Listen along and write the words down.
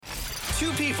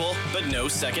Two people, but no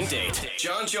second date.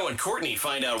 John, Joe, and Courtney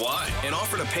find out why and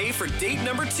offer to pay for date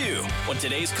number 2 when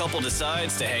today's couple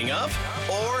decides to hang up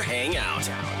or hang out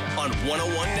on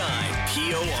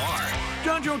 101.9 POR.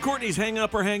 John, Joe, and Courtney's Hang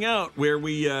Up or Hang Out, where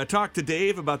we talked to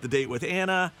Dave about the date with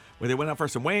Anna, where they went out for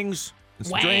some wings and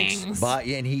some drinks.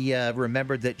 And he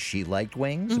remembered that she liked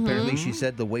wings. Mm-hmm. Apparently, she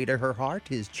said the way to her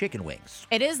heart is chicken wings.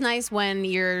 It is nice when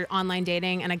you're online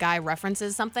dating and a guy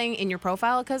references something in your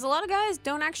profile, because a lot of guys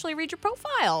don't actually read your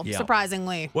profile,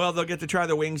 surprisingly. Well, they'll get to try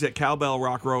the wings at Cowbell,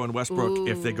 Rock Row, and Westbrook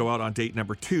if they go out on date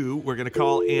number 2. We're going to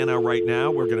call Anna right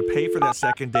now. We're going to pay for that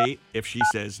second date if she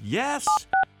says yes.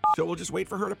 So we'll just wait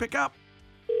for her to pick up.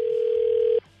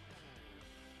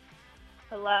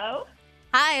 Hello?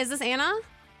 Hi, is this Anna?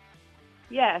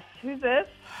 Yes. Who's this?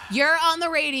 You're on the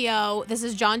radio. This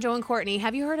is John, Joe, and Courtney.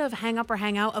 Have you heard of Hang Up or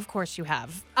Hang Out? Of course you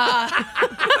have.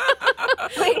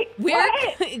 Wait,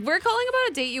 what? We're calling about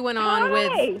a date you went on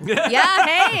with. Yeah,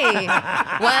 hey.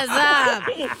 What's up?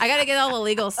 I got to get all the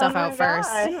legal stuff out first.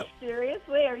 Gosh.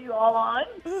 Seriously? Are you all on?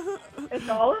 It's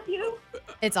all of you?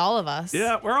 It's all of us.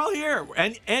 Yeah, we're all here.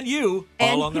 And you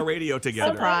all on the radio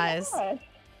together. Surprise.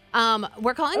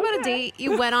 We're calling about a date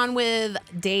you went on with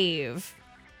Dave.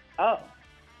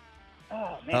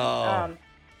 Oh, man.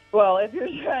 Well, if you're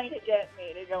trying to get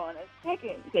me to go on a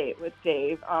second date with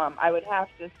Dave, I would have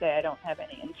to say I don't have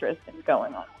any interest in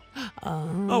going on.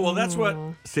 Oh, well, that's what,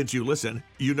 since you listen,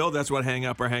 you know that's what Hang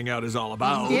Up or Hang Out is all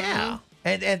about. Yeah.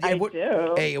 And I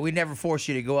do. Hey, we never force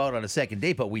you to go out on a second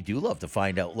date, but we do love to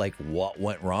find out, like, what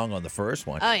went wrong on the first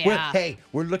one. Oh, yeah.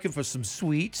 We're looking for some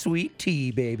sweet, sweet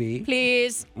tea, baby.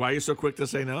 Please. Why are you so quick to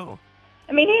say no?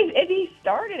 I mean, he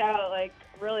started out, like,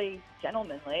 really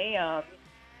gentlemanly.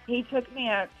 He took me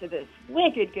out to this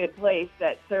wicked good place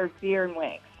that served beer and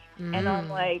wings. And I'm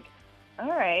like, all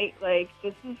right, like,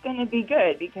 this is going to be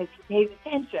good because he pays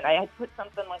attention. I had put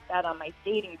something like that on my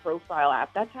dating profile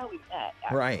app. That's how we met,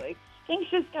 actually. Right. Things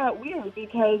just got weird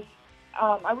because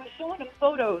I was showing him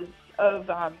photos of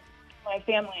my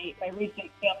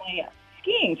recent family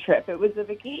skiing trip. It was a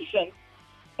vacation.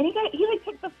 And he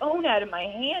took the phone out of my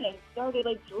hand and started,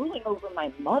 like, drooling over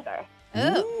my mother.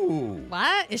 Ooh.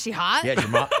 What? Is she hot? Yeah, your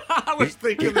mom. I was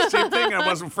thinking the same thing. I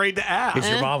wasn't afraid to ask. Is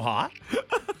your mom hot?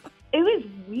 It was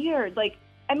weird. Like,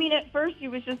 I mean, at first he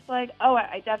was just like, oh,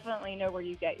 I definitely know where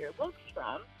you get your looks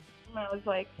from. And I was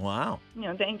like, wow.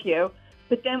 Thank you.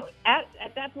 But then at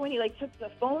that point, he, like, took the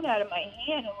phone out of my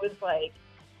hand and was like,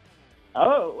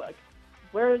 oh, like,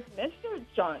 where's Mr.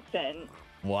 Johnson?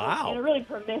 Wow. In a really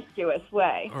promiscuous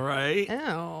way. All right.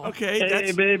 Oh. Okay.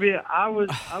 Hey, baby, I was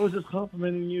just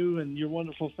complimenting you and your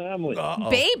wonderful family.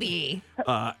 Uh-oh. Baby.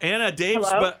 Anna,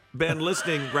 Dave's Hello? been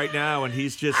listening right now, and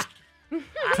he's just,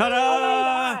 ta-da!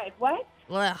 Oh, my God. What?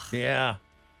 Ugh. Yeah.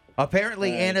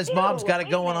 Apparently, Anna's mom's got it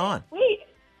going on. Wait.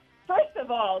 First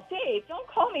of all, Dave, don't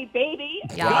call me baby.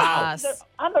 Yes.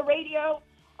 On the radio.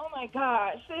 Oh, my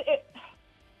gosh.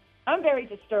 I'm very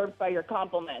disturbed by your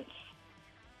compliments.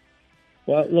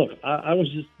 Well, look, I was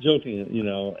just joking,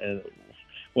 and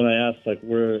when I asked, like,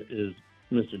 where is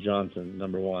Mr. Johnson,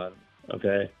 number one,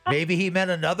 okay? Maybe he meant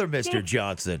another Mr.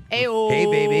 Johnson. Ayo. Hey,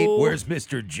 baby, where's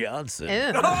Mr. Johnson?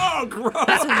 Ew. Oh, gross.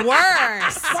 That's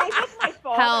worse. Guys, that's my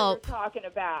father Help. we're talking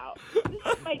about. This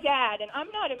is my dad, and I'm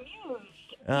not amused.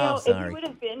 Oh, If sorry. you would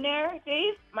have been there,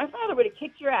 Dave, my father would have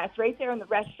kicked your ass right there in the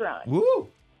restaurant. Woo.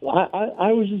 Well,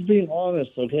 I was just being honest,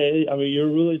 okay? I mean, you're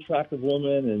a really attractive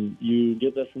woman, and you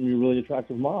get that from your really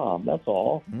attractive mom. That's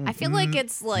all. I feel like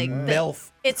it's like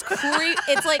MILF. it's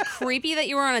like creepy that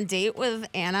you were on a date with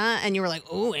Anna and you were like,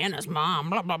 "Ooh, Anna's mom."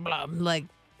 Blah blah blah. Like,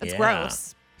 it's Yeah.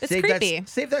 gross. It's Save creepy.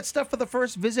 Save that stuff for the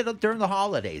first visit during the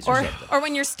holidays or something. Or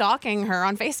when you're stalking her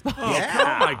on Facebook. Oh,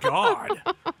 Yeah. oh, my God.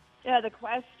 Yeah, the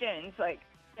questions, like,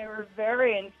 they were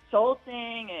very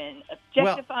insulting and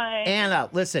objectifying. Well, Anna,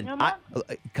 listen, No, Mom?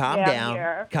 calm Yeah, I'm down.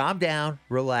 here. Calm down.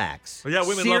 Relax. Well, yeah,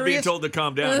 women love being Serious- told to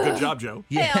calm down. Good job, Joe.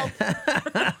 Yeah.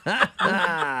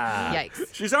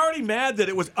 Yikes. She's already mad that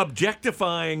it was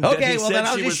objectifying that Okay, he well, said then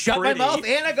I'll she just was shut pretty. my mouth.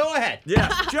 Anna, go ahead. Yeah,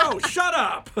 Joe, shut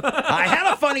up. I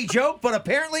had a funny joke, but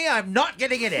apparently I'm not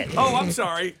getting it in. Oh, I'm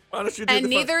sorry. Why don't you do And the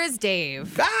neither is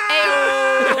Dave.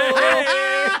 Ah!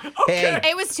 Okay.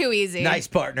 It was too easy. Nice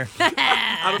partner.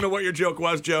 I don't know what your joke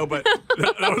was, Joe, but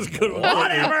that was a good one.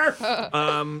 Whatever.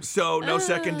 So no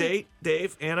second date,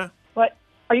 Dave, Anna? What?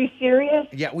 Are you serious?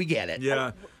 Yeah, we get it.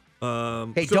 Yeah.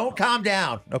 Hey, don't calm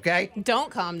down, okay?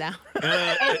 Don't calm down.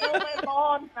 And so my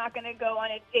mom's not going to go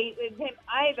on a date with him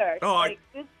either. Oh,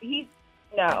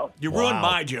 No. You ruined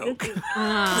Wow. my joke.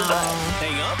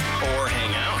 Hang up or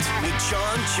hang out with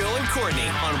John, Joe, and Courtney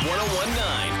on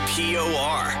 101.9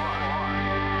 POR.